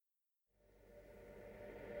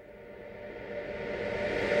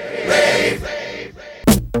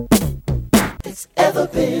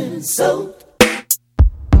been sold.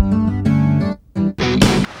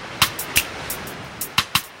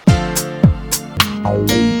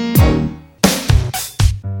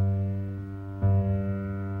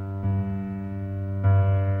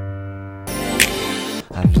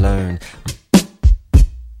 I've learned.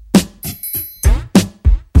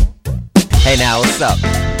 Hey now, what's up?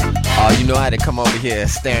 Oh, you know how to come over here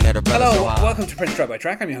staring at a brother. Hello, welcome to Prince Track by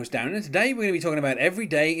Track. I'm your host Darren, and today we're going to be talking about Every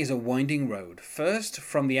Day is a Winding Road. First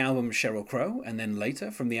from the album Sheryl Crow, and then later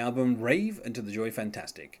from the album Rave and to the Joy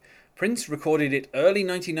Fantastic. Prince recorded it early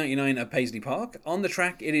 1999 at Paisley Park. On the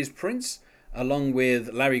track it is Prince, along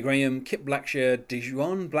with Larry Graham, Kip Blackshear,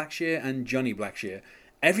 Djuan Blackshear and Johnny Blackshear.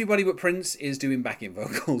 Everybody but Prince is doing backing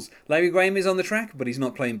vocals. Larry Graham is on the track, but he's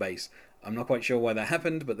not playing bass. I'm not quite sure why that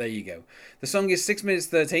happened, but there you go. The song is 6 minutes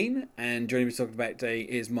 13, and joining me to talk about today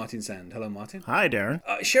is Martin Sand. Hello, Martin. Hi, Darren.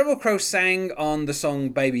 Sheryl Crow sang on the song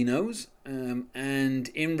Baby Knows, and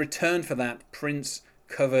in return for that, Prince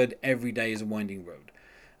covered Every Day is a Winding Road,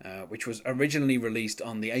 which was originally released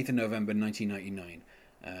on the 8th of November 1999,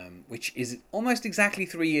 which is almost exactly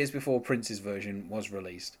 3 years before Prince's version was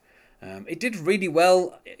released. It did really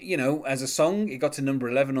well, you know, as a song. It got to number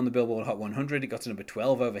 11 on the Billboard Hot 100. It got to number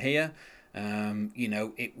 12 over here. You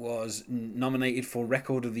know, it was nominated for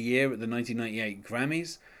Record of the Year at the 1998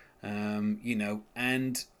 Grammys. You know,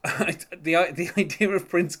 and the idea of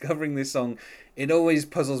Prince covering this song, it always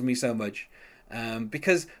puzzles me so much.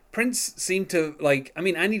 Because Prince seemed to, like, I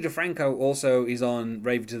mean, Andy DeFranco also is on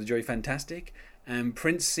Rave to the Joy Fantastic. And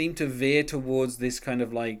Prince seemed to veer towards this kind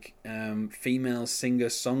of like female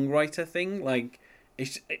singer-songwriter thing. Like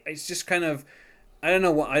it's just kind of I don't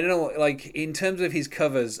know what like in terms of his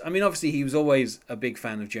covers. I mean, obviously he was always a big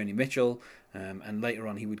fan of Joni Mitchell, and later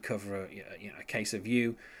on he would cover A Case of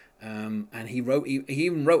You, and he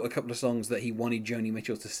even wrote a couple of songs that he wanted Joni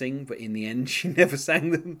Mitchell to sing, but in the end she never sang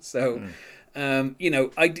them. So.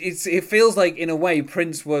 It feels like in a way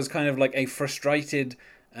Prince was kind of like a frustrated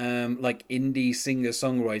like indie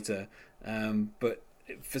singer-songwriter, but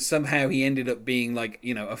for somehow he ended up being like,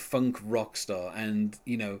 you know, a funk rock star, and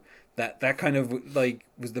you know that kind of like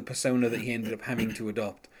was the persona that he ended up having to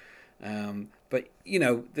adopt. But you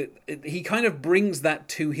know, he kind of brings that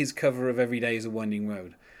to his cover of Every Day is a Winding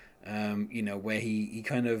Road, you know, where he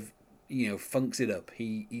kind of, you know, funks it up.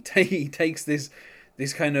 He takes this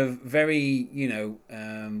kind of very, you know,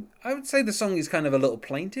 I would say the song is kind of a little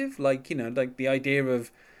plaintive, like, you know, like the idea of,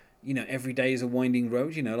 you know, every day is a winding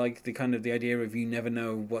road, you know, like the kind of the idea of you never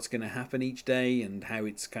know what's going to happen each day, and how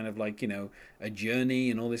it's kind of like, you know, a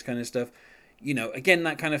journey and all this kind of stuff. You know, again,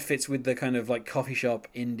 that kind of fits with the kind of like coffee shop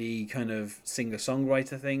indie kind of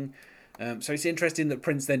singer-songwriter thing. So it's interesting that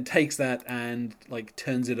Prince then takes that and like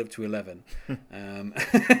turns it up to 11, and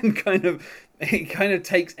it kind of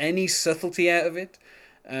takes any subtlety out of it.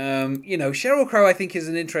 You know, Sheryl Crow I think is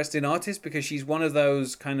an interesting artist because she's one of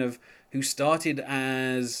those kind of who started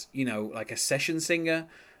as, you know, like a session singer.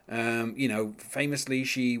 You know, famously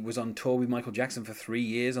she was on tour with Michael Jackson for 3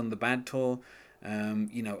 years on the Bad tour.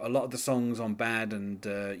 You know, a lot of the songs on Bad and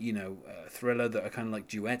Thriller that are kind of like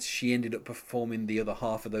duets, she ended up performing the other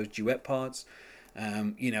half of those duet parts.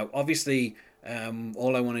 You know, obviously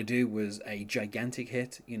All I Want to Do was a gigantic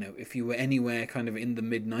hit. You know, if you were anywhere kind of in the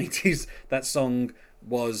mid-90s, that song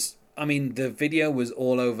was, I mean, the video was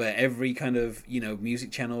all over every kind of, you know, music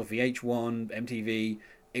channel, VH1, MTV.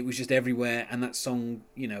 It was just everywhere, and that song,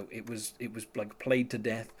 you know, it was like played to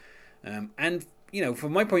death. And you know,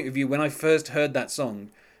 from my point of view, when I first heard that song,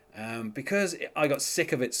 because I got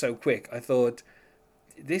sick of it so quick, I thought,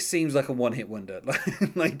 this seems like a one-hit wonder.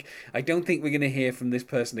 Like, I don't think we're going to hear from this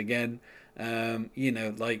person again. You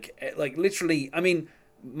know, like literally, I mean,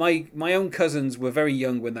 my own cousins were very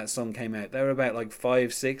young when that song came out. They were about like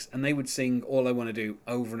 5, 6, and they would sing All I Want to Do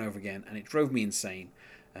over and over again, and it drove me insane.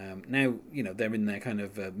 Now, you know, they're in their kind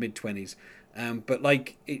of mid-20s. But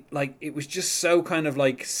like it was just so kind of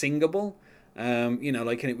like singable. You know,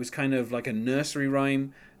 like, and it was kind of like a nursery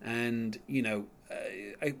rhyme, and you know,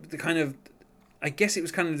 I guess it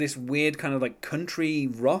was kind of this weird kind of like country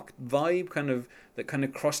rock vibe, kind of that kind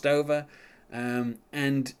of crossed over.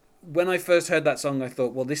 And when I first heard that song, I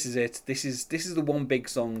thought, well, this is it. This is the one big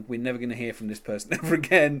song. We're never going to hear from this person ever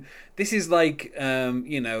again. This is like,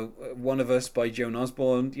 you know, One of Us by Joan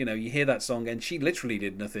Osborne. You know, you hear that song, and she literally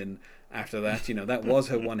did nothing after that. You know, that was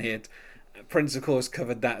her one hit. Prince, of course,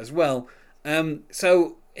 covered that as well.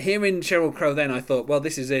 So hearing Sheryl Crow, then I thought, well,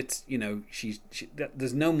 this is it. You know,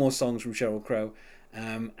 there's no more songs from Sheryl Crow,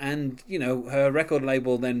 and you know, her record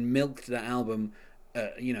label then milked that album,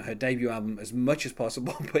 you know, her debut album, as much as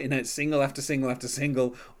possible, putting out single after single after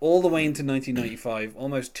single all the way into 1995,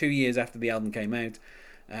 almost 2 years after the album came out.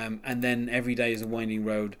 And then Every Day is a Winding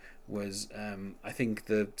Road was, I think,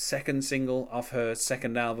 the second single off her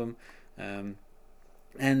second album.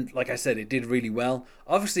 And like I said, it did really well.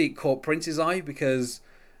 Obviously, it caught Prince's eye because,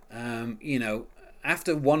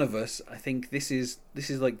 after One of Us, I think this is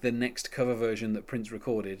like the next cover version that Prince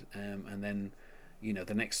recorded, and then,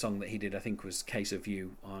 the next song that he did, I think, was Case of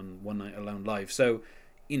You on One Night Alone Live. So,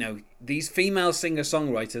 these female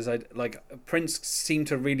singer-songwriters, Prince seemed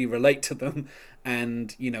to really relate to them,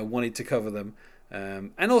 and wanted to cover them.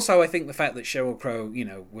 And also, I think the fact that Sheryl Crow,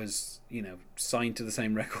 was signed to the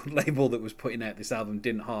same record label that was putting out this album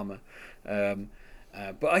didn't harm her.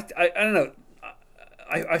 But I don't know.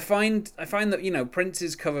 I find that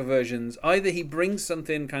Prince's cover versions, either he brings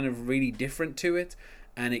something kind of really different to it,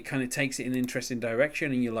 and it kind of takes it in an interesting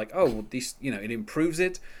direction, and you're like, oh, well, this it improves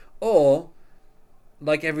it, or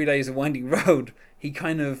like Every Day is a Winding Road, he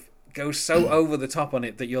kind of goes so over the top on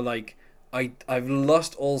it that you're like, I've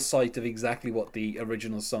lost all sight of exactly what the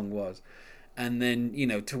original song was. And then,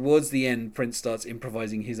 towards the end, Prince starts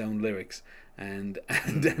improvising his own lyrics and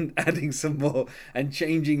adding some more and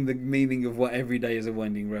changing the meaning of what Every Day is a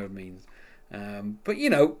Winding Road means. But,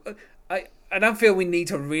 I don't feel we need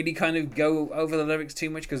to really kind of go over the lyrics too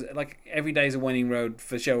much because, like, Every Day is a Winding Road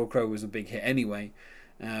for Sheryl Crow was a big hit anyway.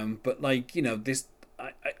 But, like, this...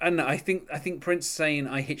 I don't know. I think Prince saying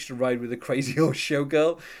 "I hitched a ride with a crazy horse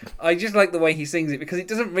showgirl," I just like the way he sings it because it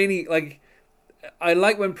doesn't really like. I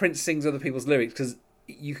like when Prince sings other people's lyrics because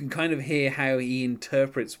you can kind of hear how he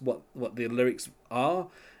interprets what the lyrics are,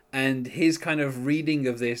 and his kind of reading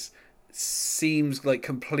of this seems like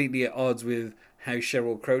completely at odds with how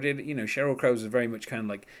Sheryl Crow did. Sheryl Crow's is very much kind of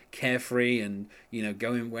like carefree and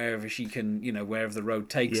going wherever she can, wherever the road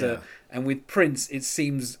takes her. And with Prince, it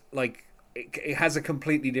seems like. It has a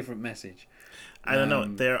completely different message. I don't know.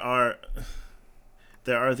 There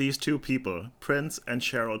are these two people, Prince and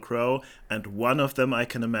Sheryl Crow, and one of them I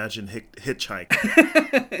can imagine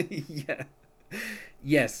hitchhiking. Yeah.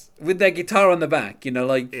 Yes, with their guitar on the back,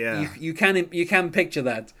 Yeah. you can picture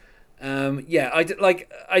that.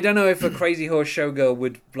 I don't know if a crazy horse showgirl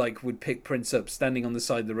would pick Prince up standing on the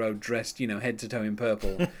side of the road, dressed, head to toe in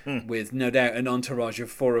purple, with no doubt an entourage of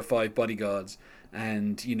 4 or 5 bodyguards.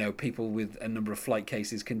 And people with a number of flight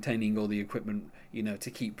cases containing all the equipment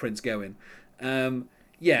to keep Prince going.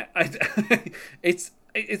 It's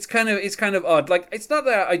kind of odd. Like, it's not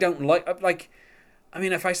that I don't like. I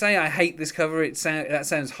mean, if I say I hate this cover, that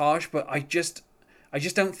sounds harsh. But I just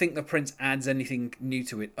don't think the Prince adds anything new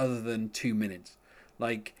to it other than 2 minutes.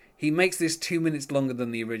 Like, he makes this 2 minutes longer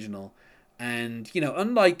than the original, and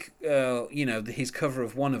unlike his cover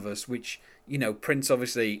of One of Us, which Prince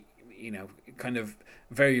obviously. Kind of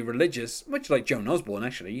very religious, much like Joan Osborne.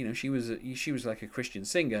 Actually, she was like a Christian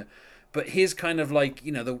singer, but his kind of like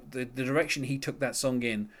the direction he took that song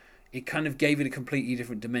in, it kind of gave it a completely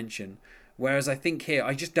different dimension. Whereas I think here,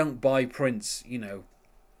 I just don't buy Prince,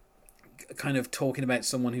 kind of talking about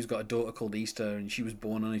someone who's got a daughter called Easter and she was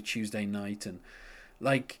born on a Tuesday night, and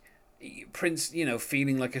like Prince,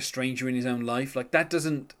 feeling like a stranger in his own life. Like that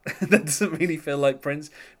doesn't really feel like Prince.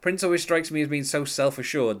 Prince always strikes me as being so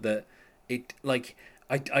self-assured that it like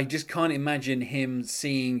I just can't imagine him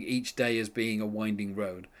seeing each day as being a winding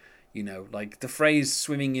road. Like the phrase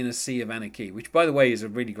 "swimming in a sea of anarchy," which by the way is a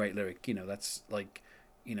really great lyric. That's like,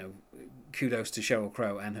 kudos to Sheryl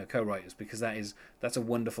Crow and her co-writers because that's a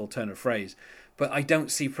wonderful turn of phrase. But I don't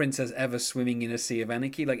see Prince as ever swimming in a sea of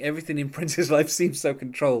anarchy. Like everything in Prince's life seems so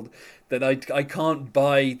controlled that I can't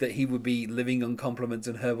buy that he would be living on compliments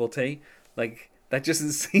and herbal tea. Like that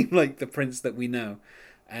doesn't seem like the Prince that we know.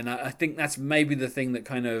 And I think that's maybe the thing that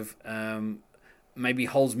kind of maybe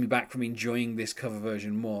holds me back from enjoying this cover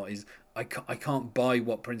version more is I can't buy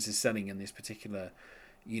what Prince is selling in this particular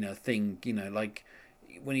thing. Like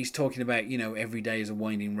when he's talking about every day is a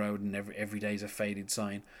winding road and every day is a faded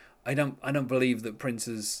sign. I don't believe that Prince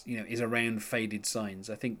is around faded signs.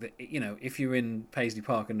 I think that if you're in Paisley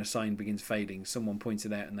Park and the sign begins fading, someone points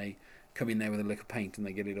it out and they come in there with a lick of paint and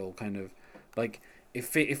they get it all kind of like it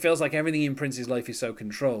feels like everything in Prince's life is so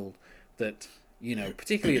controlled that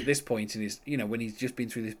particularly at this point in his when he's just been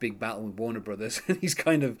through this big battle with Warner Brothers and he's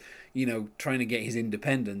kind of trying to get his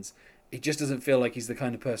independence. It just doesn't feel like he's the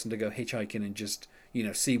kind of person to go hitchhiking and just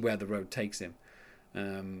see where the road takes him.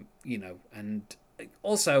 And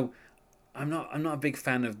also, I'm not a big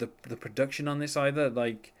fan of the production on this either.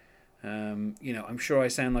 Like, I'm sure I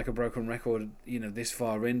sound like a broken record, this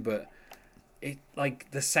far in, but it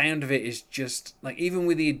like the sound of it is just like even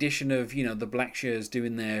with the addition of the Blackshears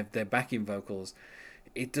doing their backing vocals,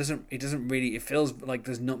 it doesn't really. It feels like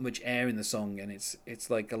there's not much air in the song, and it's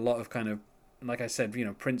like a lot of kind of like I said,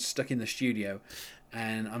 Prince stuck in the studio.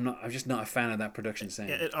 and I'm just not a fan of that production sound.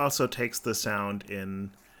 Yeah, it also takes the sound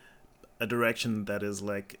in a direction that is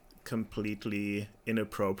like completely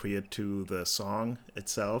inappropriate to the song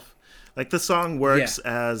itself. Like the song works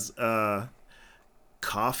as a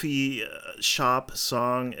coffee shop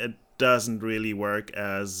song. It doesn't really work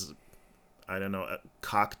as, I don't know, a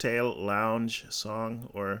cocktail lounge song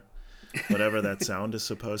or whatever that sound is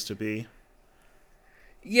supposed to be.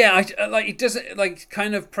 Yeah, I like it doesn't like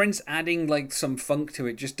kind of Prince adding like some funk to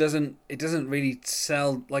it just doesn't really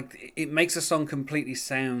sell, like it makes a song completely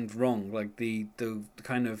sound wrong, like the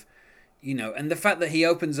kind of, you know, and the fact that he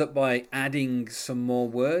opens up by adding some more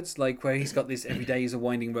words, like where he's got this every day is a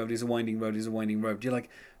winding road, is a winding road, is a winding road. You're like,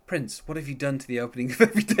 Prince, what have you done to the opening of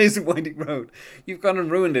Every Day is a Winding Road? You've gone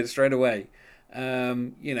and ruined it straight away.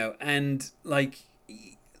 You know, and like,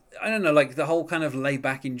 I don't know, like the whole kind of lay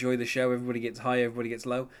back, enjoy the show, everybody gets high, everybody gets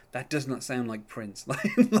low. That does not sound like Prince.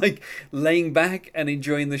 Like laying back and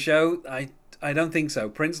enjoying the show, I don't think so.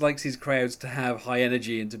 Prince likes his crowds to have high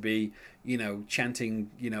energy and to be, you know,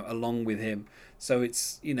 chanting, you know, along with him. So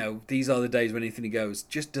it's, you know, these are the days when anything goes.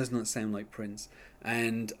 Just does not sound like Prince.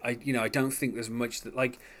 And I don't think there's much that,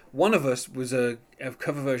 like, One of Us was a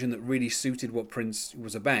cover version that really suited what Prince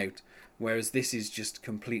was about, whereas this is just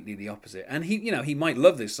completely the opposite. And he, you know, he might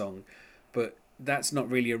love this song, but that's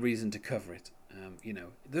not really a reason to cover it. You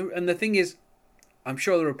know, and the thing is, I'm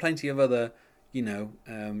sure there are plenty of other, you know,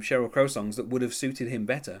 Sheryl Crow songs that would have suited him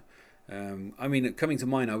better. I mean, coming to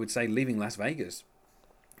mind, I would say "Leaving Las Vegas"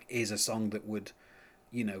 is a song that would,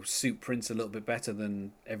 you know, suit Prince a little bit better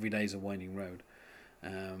than "Every Day's a Winding Road."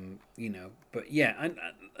 You know, but yeah,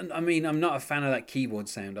 I mean, I'm not a fan of that keyboard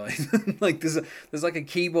sound either. Like there's like a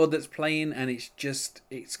keyboard that's playing, and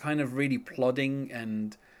it's kind of really plodding,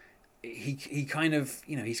 and he kind of,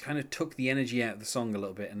 you know, he's kind of took the energy out of the song a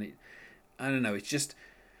little bit, and I don't know, it's just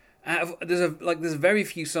there's very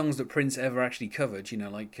few songs that Prince ever actually covered. You know,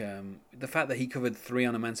 like the fact that he covered 3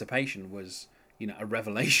 on Emancipation was, you know, a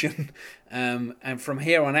revelation, and from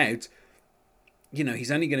here on out, you know,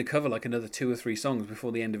 he's only going to cover like another 2 or 3 songs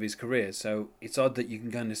before the end of his career. So it's odd that you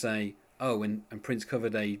can kind of say, oh, and Prince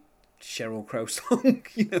covered a Sheryl Crow song.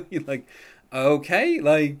 You know, you're like, okay,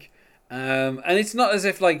 like, and it's not as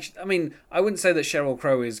if, like, I mean, I wouldn't say that Sheryl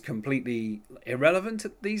Crow is completely irrelevant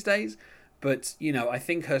these days, but, you know, I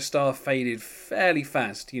think her star faded fairly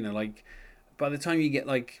fast. You know, like, by the time you get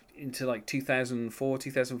like into like 2004,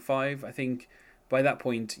 2005, I think by that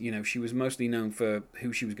point, you know, she was mostly known for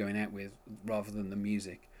who she was going out with rather than the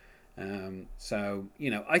music. So,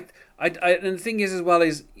 you know, I and the thing is as well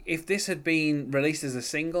is, if this had been released as a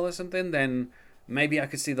single or something, then maybe I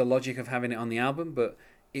could see the logic of having it on the album, but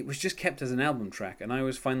it was just kept as an album track, and I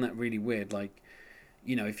always find that really weird. Like,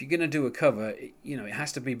 you know, if you're going to do a cover, you know, it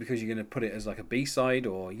has to be because you're going to put it as like a B-side,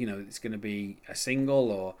 or, you know, it's going to be a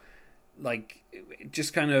single, or like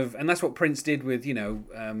just kind of, and that's what Prince did with, you know,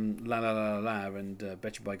 La La La La La and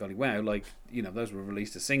Betcha by Golly Wow. Like, you know, those were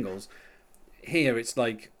released as singles. Here it's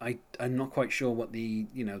like I'm not quite sure what the,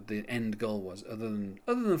 you know, the end goal was, other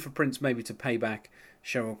than for Prince maybe to pay back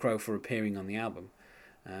Sheryl Crow for appearing on the album.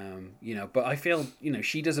 You know, but I feel, you know,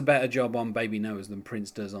 she does a better job on Baby Knows than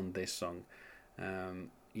Prince does on this song.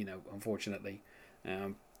 You know, unfortunately,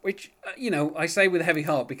 which, you know, I say with a heavy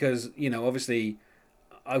heart, because, you know, obviously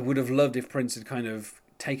I would have loved if Prince had kind of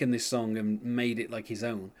taken this song and made it like his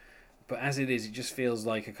own. But as it is, it just feels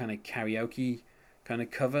like a kind of karaoke kind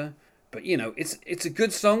of cover. But, you know, it's a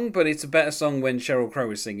good song, but it's a better song when Sheryl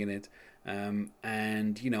Crow is singing it.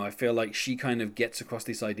 And, you know, I feel like she kind of gets across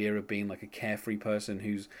this idea of being like a carefree person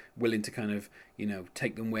who's willing to kind of, you know,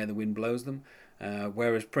 take them where the wind blows them.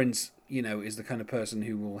 Whereas Prince, you know, is the kind of person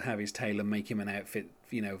who will have his tailor make him an outfit,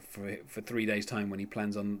 you know, for 3 days' time when he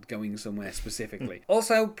plans on going somewhere specifically.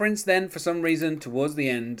 Also, Prince then, for some reason, towards the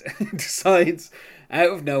end, decides out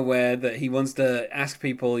of nowhere that he wants to ask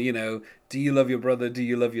people, you know, do you love your brother? Do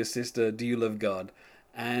you love your sister? Do you love God?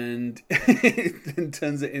 And it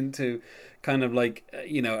turns it into kind of like,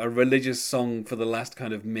 you know, a religious song for the last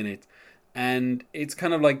kind of minute. And it's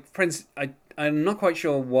kind of like, Prince, I'm not quite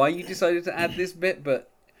sure why you decided to add this bit, but,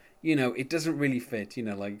 you know, it doesn't really fit. You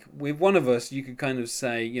know, like with One of Us, you could kind of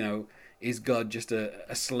say, you know, is God just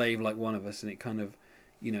a slave like one of us? And it kind of,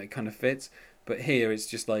 you know, it kind of fits. But here it's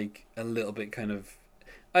just like a little bit kind of,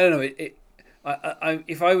 I don't know.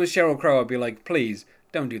 If I was Sheryl Crow, I'd be like, please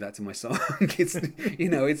don't do that to my song. It's, you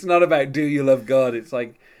know, it's not about do you love God. It's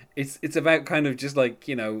like, it's about kind of just like,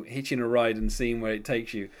 you know, hitching a ride and seeing where it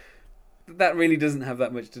takes you. That really doesn't have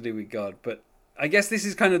that much to do with God. But I guess this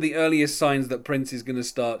is kind of the earliest signs that Prince is going to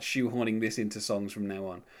start shoehorning this into songs from now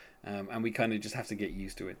on. And we kind of just have to get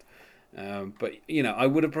used to it. But I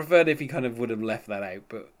would have preferred if he kind of would have left that out.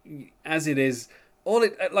 But as it is,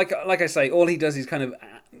 like I say, all he does is kind of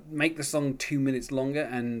make the song 2 minutes longer,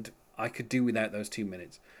 and I could do without those 2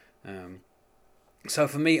 minutes. So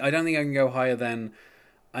for me, I don't think I can go higher than,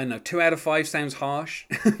 I don't know, 2 out of 5 sounds harsh,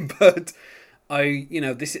 but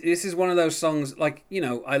this is one of those songs, like,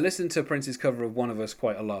 I listen to Prince's cover of One of Us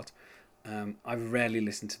quite a lot. I've rarely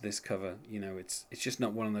listened to this cover. It's just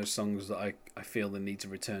not one of those songs that I feel the need to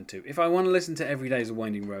return to. If I want to listen to Every Day is a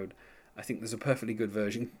Winding Road, I think there's a perfectly good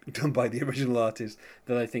version done by the original artist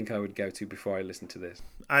that I think I would go to before I listen to this.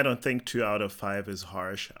 I don't think 2 out of 5 is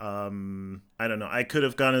harsh. I don't know. I could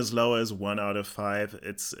have gone as low as 1 out of 5.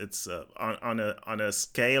 It's on a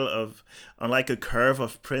scale of, on like a curve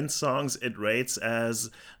of Prince songs, it rates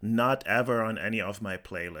as not ever on any of my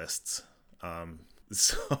playlists.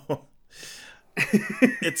 So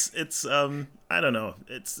it's I don't know.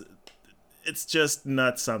 It's just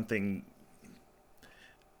not something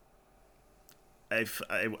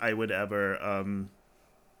I would ever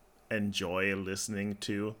enjoy listening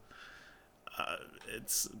to.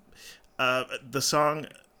 It's the song,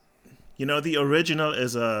 the original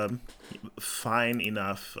is a fine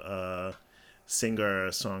enough singer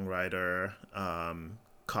songwriter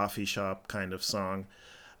coffee shop kind of song.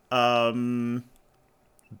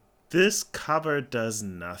 This cover does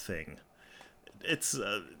nothing.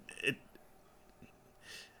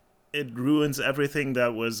 It ruins everything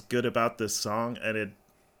that was good about this song, and it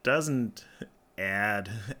doesn't add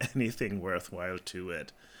anything worthwhile to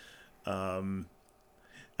it.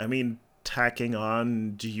 Tacking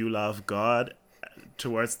on "Do You Love God"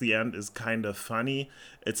 towards the end is kind of funny.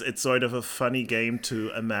 It's sort of a funny game to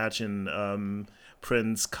imagine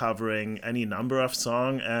Prince covering any number of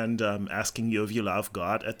songs and asking you if you love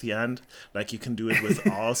God at the end. Like, you can do it with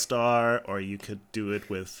All Star, or you could do it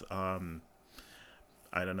with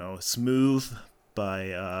I don't know, Smooth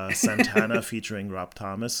by Santana featuring Rob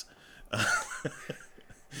Thomas.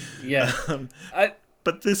 Yeah.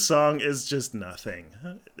 But this song is just nothing.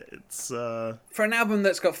 It's for an album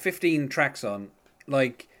that's got 15 tracks on,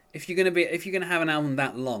 like, if you're gonna have an album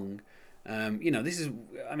that long, this is,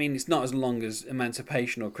 it's not as long as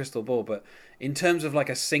Emancipation or Crystal Ball, but in terms of like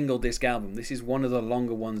a single disc album, this is one of the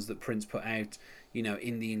longer ones that Prince put out,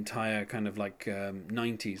 in the entire kind of like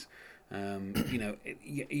 90s. You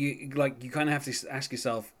kind of have to ask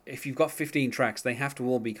yourself, if you've got 15 tracks, they have to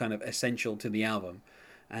all be kind of essential to the album,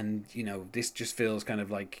 and this just feels kind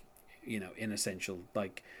of like inessential.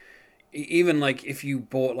 Like, even like if you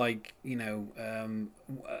bought like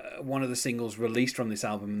one of the singles released from this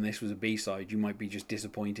album and this was a B-side, you might be just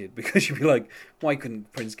disappointed, because you'd be like, why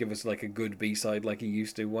couldn't Prince give us like a good B-side like he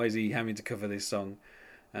used to? Why is he having to cover this song?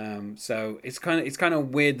 So it's kind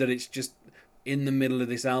of weird that it's just in the middle of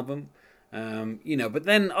this album. But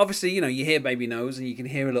then obviously, you hear Baby Knows, and you can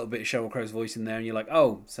hear a little bit of Sheryl Crow's voice in there, and you're like,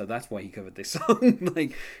 oh, so that's why he covered this song.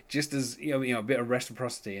 Like, just as a bit of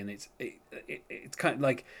reciprocity, and it's kind of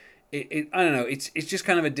like I don't know, it's just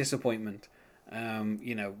kind of a disappointment,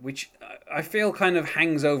 which I feel kind of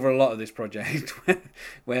hangs over a lot of this project,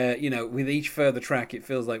 where with each further track, it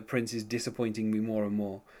feels like Prince is disappointing me more and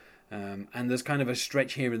more, and there's kind of a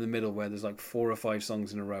stretch here in the middle where there's like 4 or 5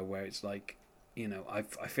 songs in a row where it's like, I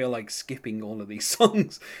feel like skipping all of these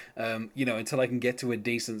songs, until I can get to a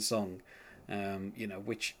decent song,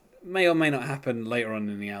 which may or may not happen later on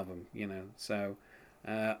in the album, So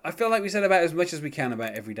I feel like we said about as much as we can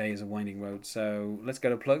about Every Day is a Winding Road. So let's go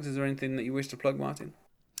to plugs. Is there anything that you wish to plug, Martin?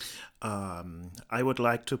 I would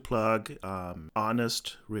like to plug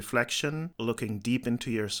honest reflection, looking deep into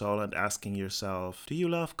your soul and asking yourself, do you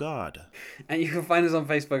love God? And you can find us on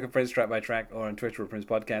Facebook at Prince Track by Track, or on Twitter at Prince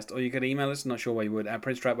Podcast, or you could email us, not sure why you would, at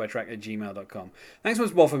princetrackbytrack@gmail.com. Thanks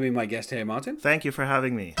once more for being my guest here, Martin. Thank you for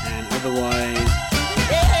having me. And otherwise...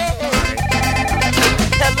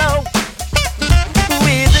 Hello.